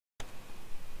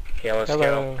Okay, let's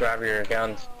go. Grab your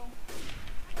guns.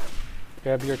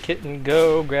 Grab your kit and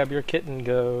go. Grab your kit and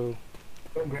go.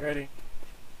 Get ready.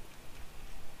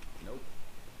 Nope.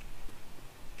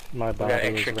 My We body got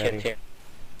is extra ready. kits here.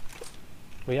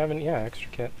 We haven't, yeah, extra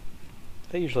kit.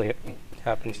 That usually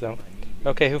happens though.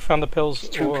 Okay, who found the pills?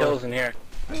 There's 2 pills in here.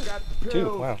 I got the pills.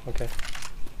 2, wow, okay.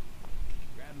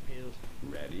 Grabbing pills.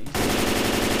 Ready.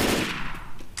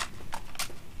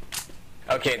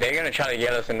 Okay, they're gonna try to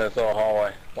get us in this little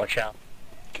hallway. Watch out.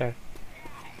 Okay.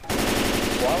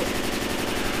 What?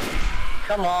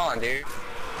 Come on, dude.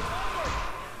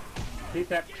 Keep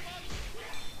that.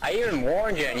 I even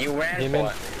warned you and you ran Demon.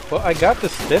 for it. Well, I got the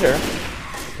spitter.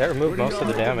 That removed most of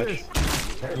the damage.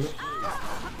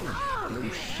 No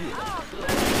shit.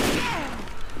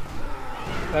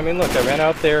 I mean, look, I ran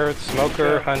out there,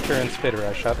 Smoker, Hunter, and Spitter.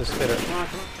 I shot the Spitter.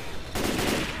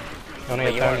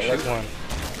 Only had time to shoot one.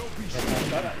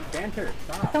 Banter,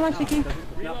 stop. Come on, Chicky. It's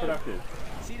not productive.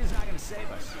 Cedar's not gonna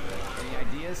save us. Any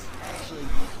ideas? Actually,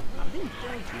 I've been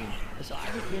thinking. So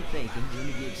I've just been thinking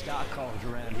renegade stock cars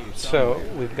around here. So,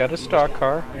 we've got a stock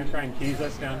car, You're gonna try and tease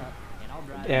us down.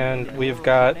 and we've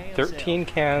got 13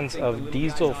 cans of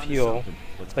diesel fuel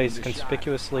placed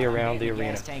conspicuously around the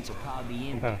arena.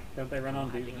 Huh. Don't they run on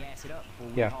diesel?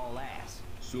 Yeah.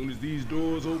 Soon as these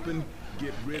doors open,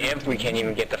 get ready. If we can't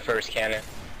even get the first cannon.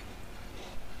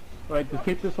 Right, just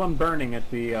keep this one burning at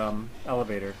the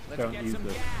elevator. Don't use it.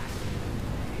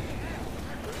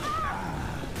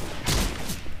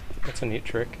 That's a neat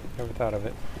trick. Never thought of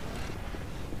it.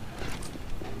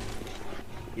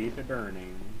 Keep it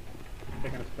burning.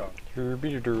 Taking a stop.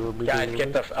 Guys,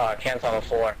 get the cans on the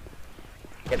floor.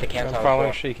 Get the cans I'm on the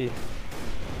following floor. Shiki.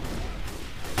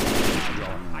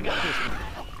 I got this one.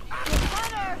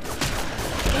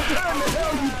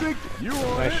 You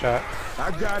on Nice it? shot.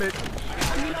 I got it.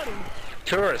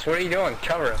 Tourists, what are you doing?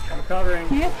 Cover it. I'm covering.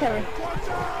 Yes, Kevin.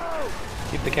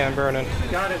 Keep the can burning.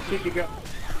 Got it. Keep you go.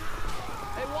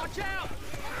 Hey, watch out!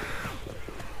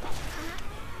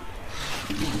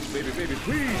 Baby, baby,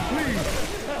 please, please.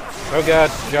 Oh god,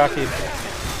 jockey.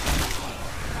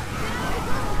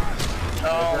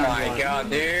 Oh my god,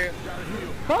 dude.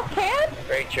 Both cans?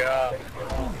 Great job.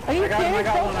 Are you I got one, I serious?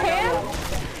 got Both one, I got cans?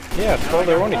 one. Yeah, well,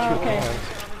 there were only 2 Oh, okay. cans.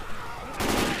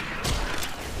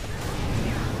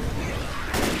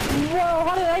 Whoa,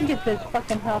 how did I get this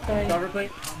fucking health already? Cover,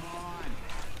 please.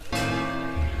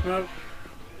 Smoke.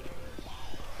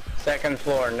 Second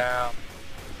floor now.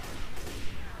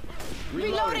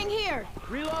 Reloading here.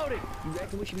 Reloading. You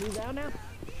reckon we should move out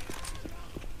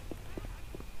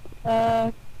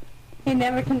now? He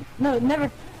never can. No, never.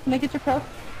 Can I get your pills?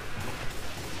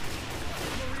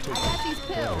 I got these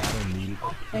pills.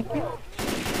 Thank you.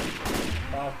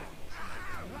 I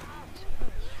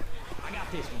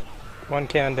got this one. 1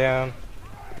 can down.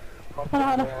 Hold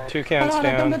on, hold on. 2 cans Hold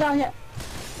on, don't go down. down yet.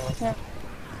 Yeah.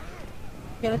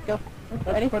 Okay, let's go.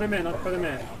 Ready? Let's put him in. Let's put him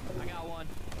in. I got one.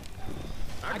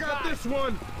 I got this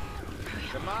one.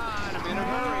 Come on, I'm in a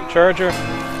hurry. Charger. Hey.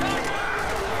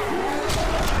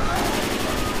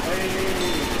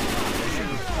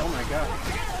 Oh my god.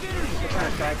 What kind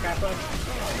of side cap us?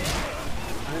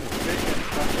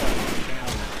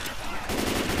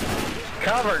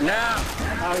 Cover now.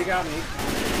 Oh, you got me.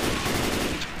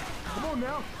 Come on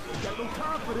now. Got no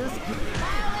time for this.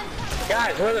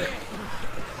 Guys, where the...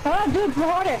 Come on, dude,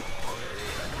 hold it.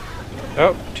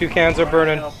 Oh, 2 cans are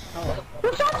burning.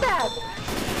 Who shot that?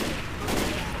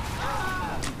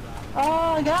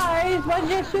 Oh, guys, why did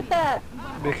you shoot that?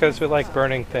 Because we like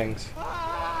burning things.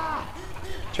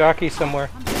 Jockey somewhere.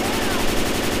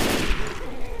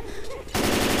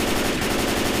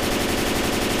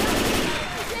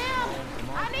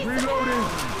 Reloading.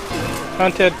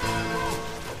 Hunted.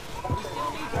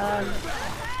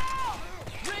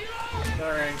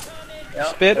 Sorry. Yep,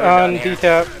 Spit we're on done here.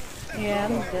 D-tap. Yeah,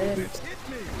 I'm dead. No,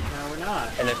 we're not.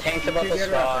 And the tank's about to Get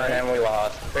it up, spawn right? and we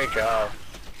lost. Great job.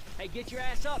 Hey, get your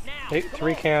ass up now. Hey,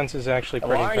 3 cans is actually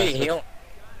pretty Why are you impressive, healing?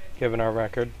 given our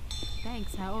record.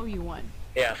 Thanks, I owe you one.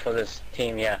 Yeah, for this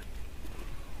team, yeah.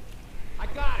 I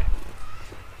got it.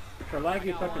 For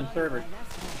laggy fucking server.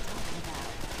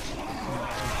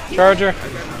 Charger?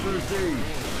 First aid.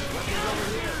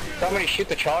 Somebody shoot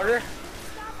the charger?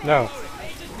 No.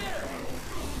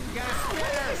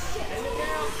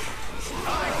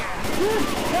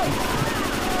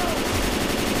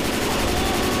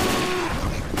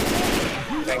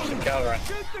 Thanks for covering. I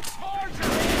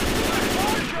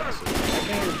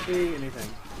can't even see anything.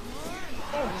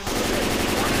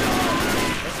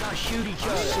 Let's not shoot each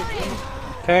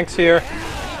other. Tanks here.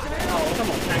 Oh, come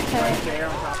on, tank right there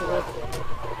on top of us.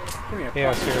 Give me a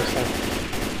Yeah, seriously.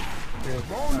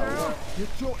 Come on now. Get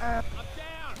your ass.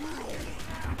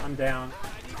 I'm down.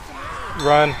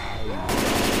 Run.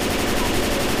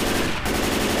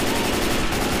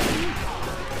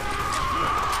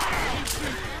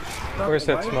 Where's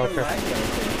that smoker?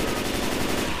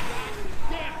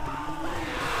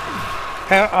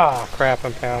 Oh crap,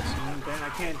 I'm pounced. I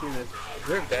can't do this.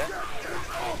 You're dead.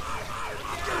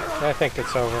 I think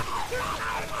it's over.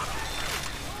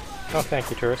 Oh, thank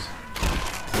you, Tourist.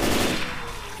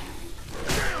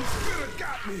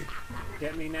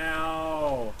 Get me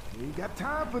now. We ain't got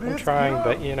time for this. I'm trying, Come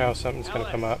but on. you know something's gonna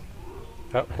come up.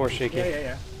 Oh, poor Shiki.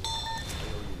 Yeah.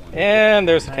 And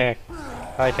there's the tank.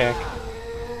 Hi, tank.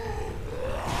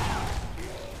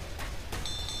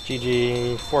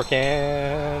 GG. 4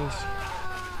 cans.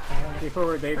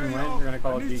 Before Dave and went, we're gonna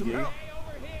call it GG.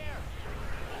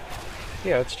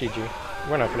 Yeah, it's GG.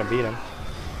 We're not gonna beat him.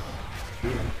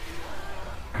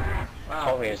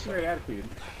 Wow, Obviously. great attitude.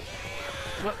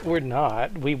 We're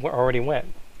not. We already went.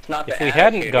 It's not If the we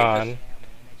hadn't attitude, gone,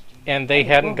 and they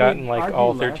hadn't Well, gotten we'd like argue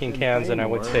all less 13 and cans, play then I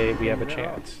would more, say we have a you know.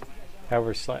 chance.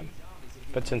 However slim.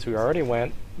 But since we already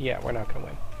went, yeah, we're not gonna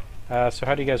win. So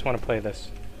how do you guys want to play this?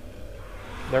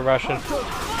 They're Russian.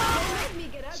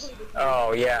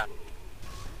 Oh, yeah.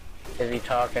 Is he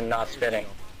talking, not spitting?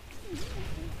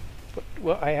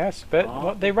 Well, I asked, but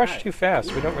well, they rush too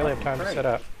fast. We don't really have time to set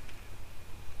up.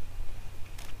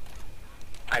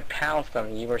 I pounced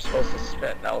them. You were supposed to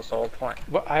spit. That was the whole point.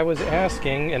 Well, I was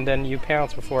asking, and then you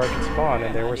pounced before I could spawn,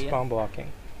 and they were spawn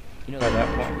blocking. You know, By that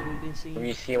the point. picture we've been seeing? If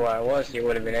you see where I was, you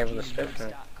would have been able to spit from it.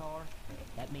 Stock car,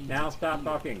 that means Now it's stop clean.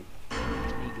 talking. We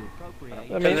just need to appropriate. I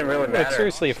mean, Doesn't really like, matter.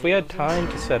 seriously, if we had time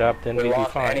to set up, then We we'd be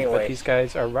lost fine. But anyways. these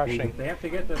guys are rushing. They have to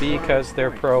get this Because 100 they're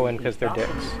points. pro and because they're Stop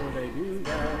them dicks. before they do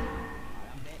that.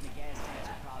 I'm betting the gas tanks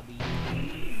will probably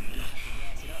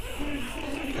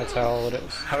be That's how it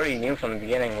is. How already knew from the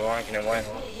beginning we weren't going to win.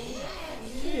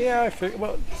 Yeah,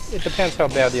 well, it depends how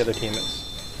bad the other team is.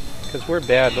 Because we're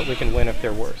bad, but we can win if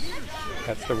they're worse.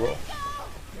 That's the rule.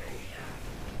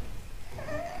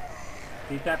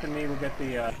 Keep tapping me, we'll get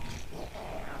the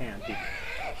can.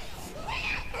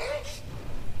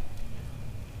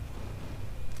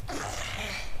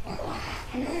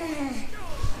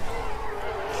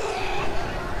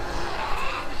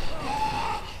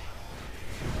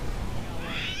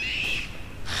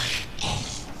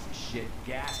 shit.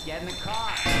 Gas, get in the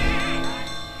car.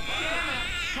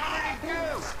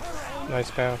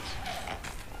 Nice bounce.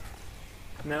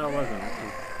 No, it wasn't.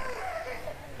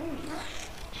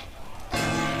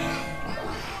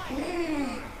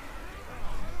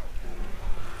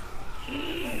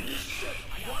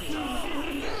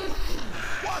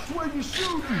 Watch where you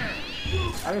shooting.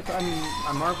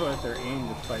 I marvel at their aim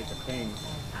despite the pain.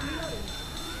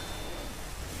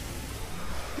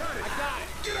 Got it.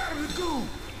 Get out of the goo.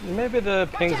 Maybe the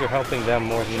pings are helping them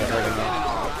more than they're hurting me.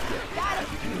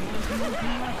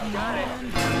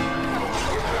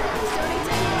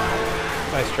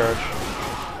 Nice charge.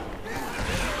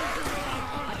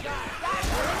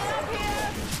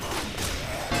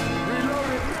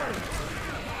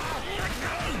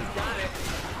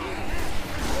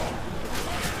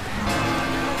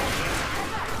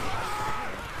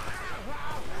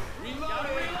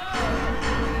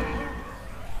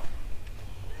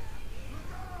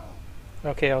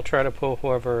 Okay, I'll try to pull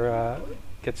whoever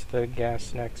gets the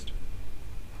gas next.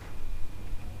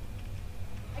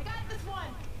 I got this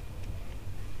one.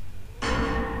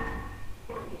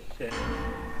 Shit.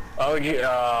 Oh,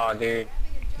 dude.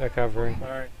 They're covering.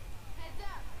 Sorry. Heads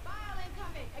up. File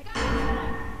incoming. I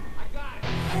got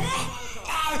this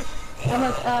one.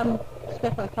 Almost,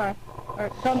 spit on the car. Or,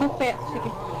 don't spit,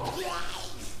 Chicky.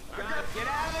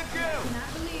 Cannot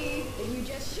believe that you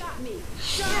just shot me.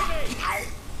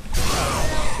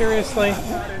 Seriously?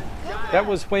 That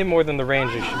was way more than the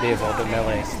range you should be able to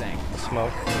melee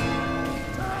smoke.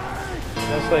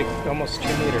 That was like almost 2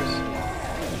 meters.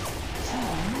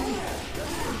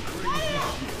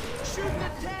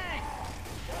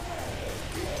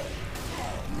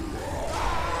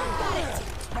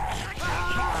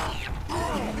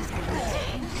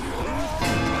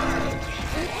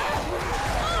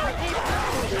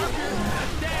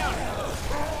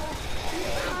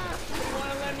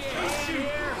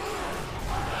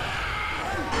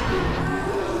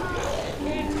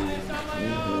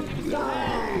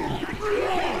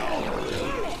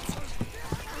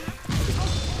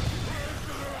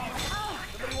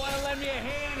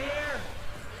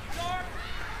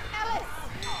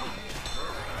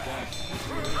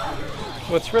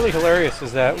 What's really hilarious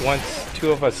is that once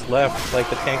 2 of us left, like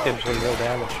the tank did some real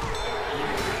damage.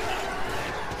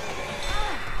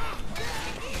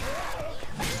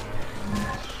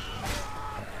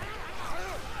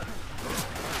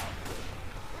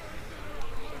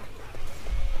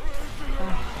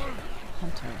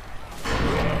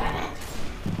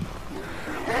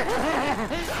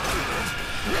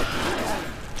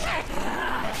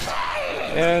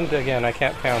 And again, I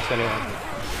can't pounce anyone.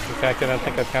 In fact, I don't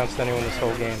think I've pounced anyone this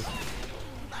whole game.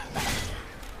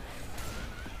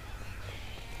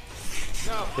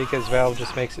 Because Valve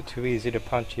just makes it too easy to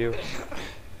punch you.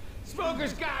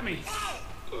 Smoker's got me.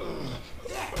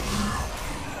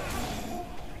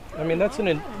 I mean, that's an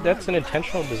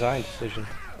intentional design decision.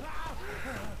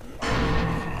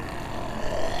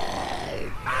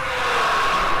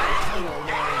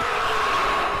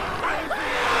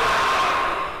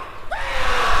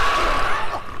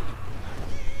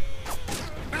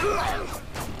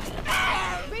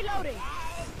 Reloading.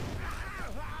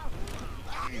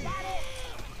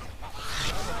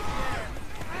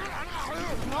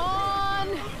 Come on.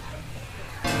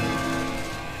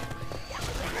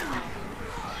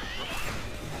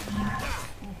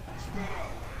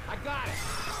 I got it.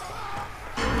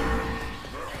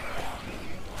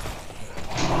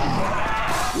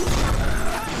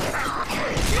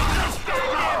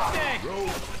 Bro,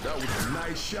 that was a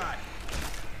nice shot.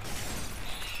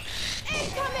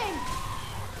 Incoming.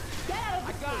 Get out of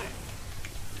the Got it.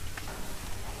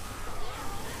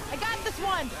 I got this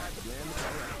one.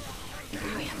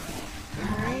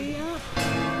 Hurry up.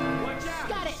 Watch out.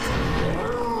 Got it.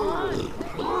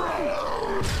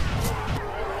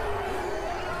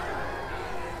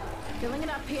 Filling it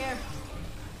up here.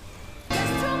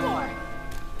 Just 2 more.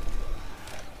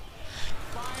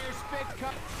 Fire spit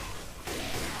cup.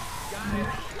 Got it.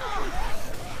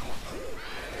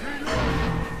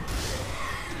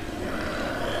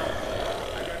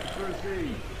 First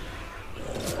aid.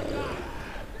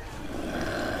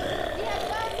 We have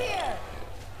guns here.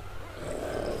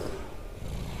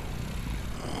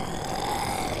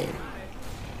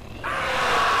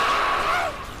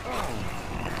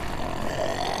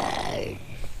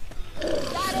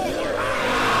 Got it.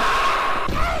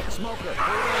 Smoker,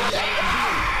 hold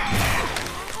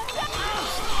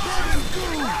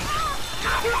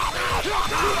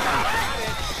on.